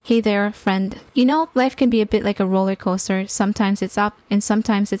Hey there, friend. You know, life can be a bit like a roller coaster. Sometimes it's up and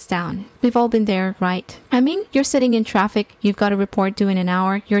sometimes it's down. We've all been there, right? I mean, you're sitting in traffic, you've got a report due in an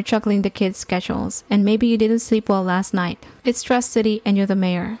hour, you're juggling the kids' schedules, and maybe you didn't sleep well last night. It's Stress City and you're the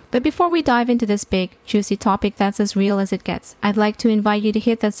mayor. But before we dive into this big, juicy topic that's as real as it gets, I'd like to invite you to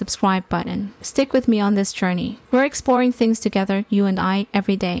hit that subscribe button. Stick with me on this journey. We're exploring things together, you and I,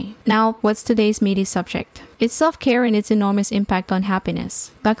 every day. Now, what's today's meaty subject? It's self-care and its enormous impact on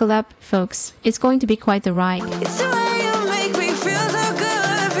happiness. Buckle up, folks. It's going to be quite the ride. It's the way you make me feel so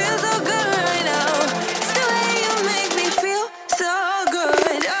good, feel so good right now. It's the way you make me feel so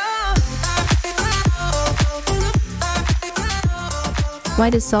good. Why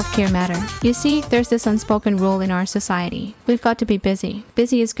does self-care matter? You see, there's this unspoken rule in our society. We've got to be busy.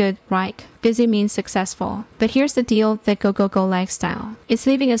 Busy is good, right? Busy means successful. But here's the deal, that go lifestyle. It's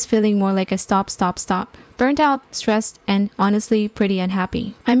leaving us feeling more like a stop. Burnt out, stressed, and honestly pretty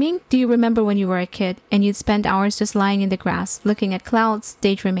unhappy. I mean, do you remember when you were a kid and you'd spend hours just lying in the grass, looking at clouds,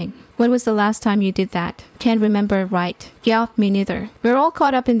 daydreaming? When was the last time you did that? Can't remember, right? Yeah, me neither. We're all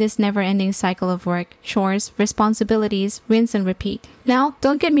caught up in this never-ending cycle of work, chores, responsibilities, rinse and repeat. Now,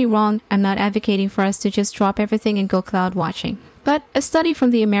 don't get me wrong, I'm not advocating for us to just drop everything and go cloud watching. But a study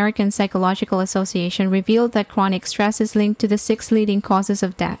from the American Psychological Association revealed that chronic stress is linked to the 6 leading causes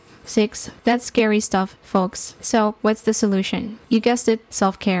of death. 6. That's scary stuff, folks. So, what's the solution? You guessed it,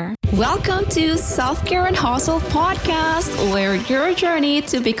 self-care. Welcome to Self-Care and Hustle Podcast, where your journey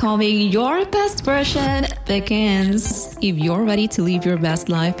to becoming your best version begins. If you're ready to live your best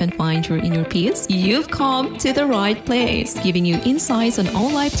life and find your inner peace, you've come to the right place, giving you insights on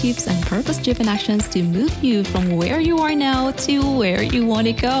all life tips and purpose-driven actions to move you from where you are now to where you want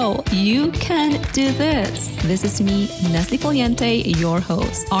to go. You can do this. This is me, Nestle Poliente, your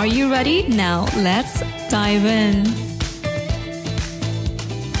host. Are you ready? Now, let's dive in.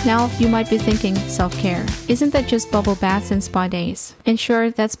 Now, you might be thinking, self-care. Isn't that just bubble baths and spa days? And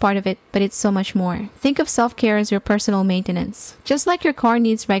sure, that's part of it, but it's so much more. Think of self-care as your personal maintenance. Just like your car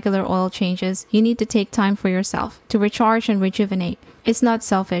needs regular oil changes, you need to take time for yourself to recharge and rejuvenate. It's not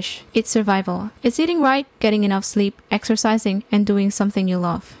selfish. It's survival. It's eating right, getting enough sleep, exercising, and doing something you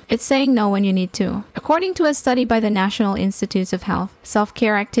love. It's saying no when you need to. According to a study by the National Institutes of Health,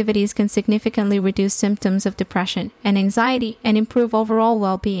 self-care activities can significantly reduce symptoms of depression and anxiety and improve overall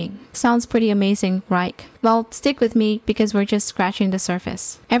well-being. Sounds pretty amazing, right? Well, stick with me because we're just scratching the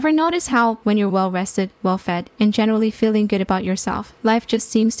surface. Ever notice how, when you're well-rested, well-fed, and generally feeling good about yourself, life just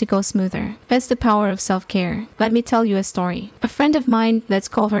seems to go smoother? That's the power of self-care. Let me tell you a story. A friend of mine, let's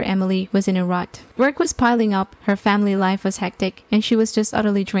call her Emily, was in a rut. Work was piling up, her family life was hectic, and she was just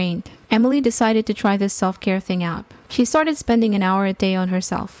utterly drained. Emily decided to try this self-care thing out. She started spending an hour a day on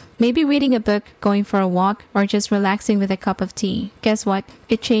herself. Maybe reading a book, going for a walk, or just relaxing with a cup of tea. Guess what?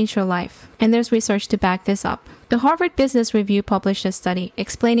 It changed her life. And there's research to back this up. The Harvard Business Review published a study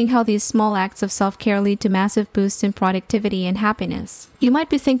explaining how these small acts of self-care lead to massive boosts in productivity and happiness. You might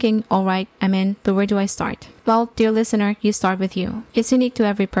be thinking, all right, I'm in, but where do I start? Well, dear listener, you start with you. It's unique to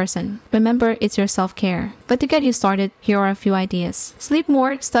every person. Remember, it's your self-care. But to get you started, here are a few ideas. Sleep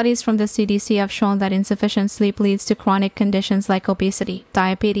more. Studies from the CDC have shown that insufficient sleep leads to chronic conditions like obesity,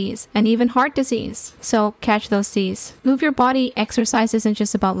 diabetes, and even heart disease. So, catch those C's. Move your body. Exercise isn't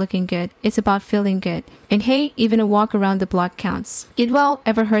just about looking good. It's about feeling good. And hey, even a walk around the block counts.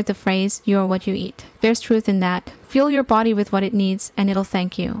 Ever heard the phrase, you're what you eat? There's truth in that. Fuel your body with what it needs and it'll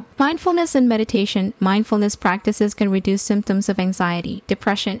thank you. Mindfulness and meditation. Mindfulness practices can reduce symptoms of anxiety,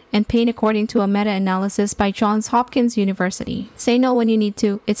 depression, and pain according to a meta-analysis by Johns Hopkins University. Say no when you need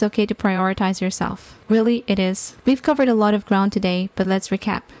to. It's okay to prioritize yourself. Really, it is. We've covered a lot of ground today, but let's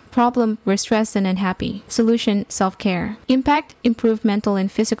recap. Problem, we're stressed and unhappy. Solution, self-care. Impact, improved mental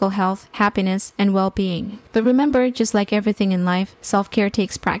and physical health, happiness, and well-being. But remember, just like everything in life, self-care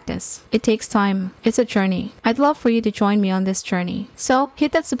takes practice. It takes time. It's a journey. I'd love for you to join me on this journey. So,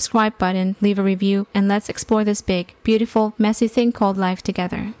 hit that subscribe button, leave a review, and let's explore this big, beautiful, messy thing called life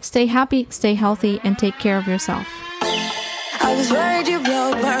together. Stay happy, stay healthy, and take care of yourself. I was worried you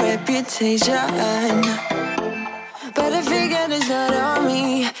blow my reputation, but I figured it's not on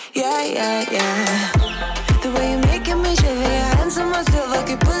me. Yeah. The way you're making me shiver, your hands on myself, I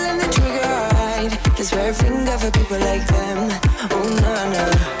keep pulling the trigger right. This rare finger for people like them. Oh no.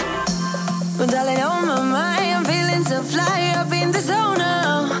 Well, darling, on my mind, I'm feeling so fly up in the zone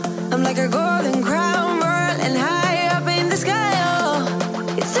now. I'm like a golden crown, whirling high up in the sky.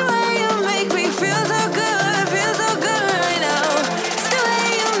 Oh, it's the way you make me feel so good, feel so good right now. It's the way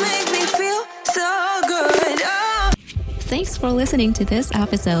you make me feel so good. Oh. Thanks for listening to this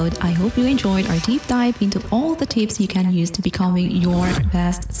episode. I hope you enjoyed our deep dive into all the tips you can use to becoming your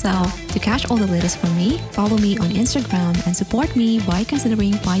best self. To catch all the latest from me, follow me on Instagram and support me by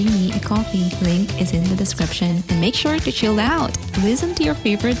considering buying me a coffee. Link is in the description. And make sure to chill out, listen to your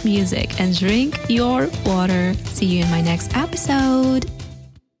favorite music, and drink your water. See you in my next episode.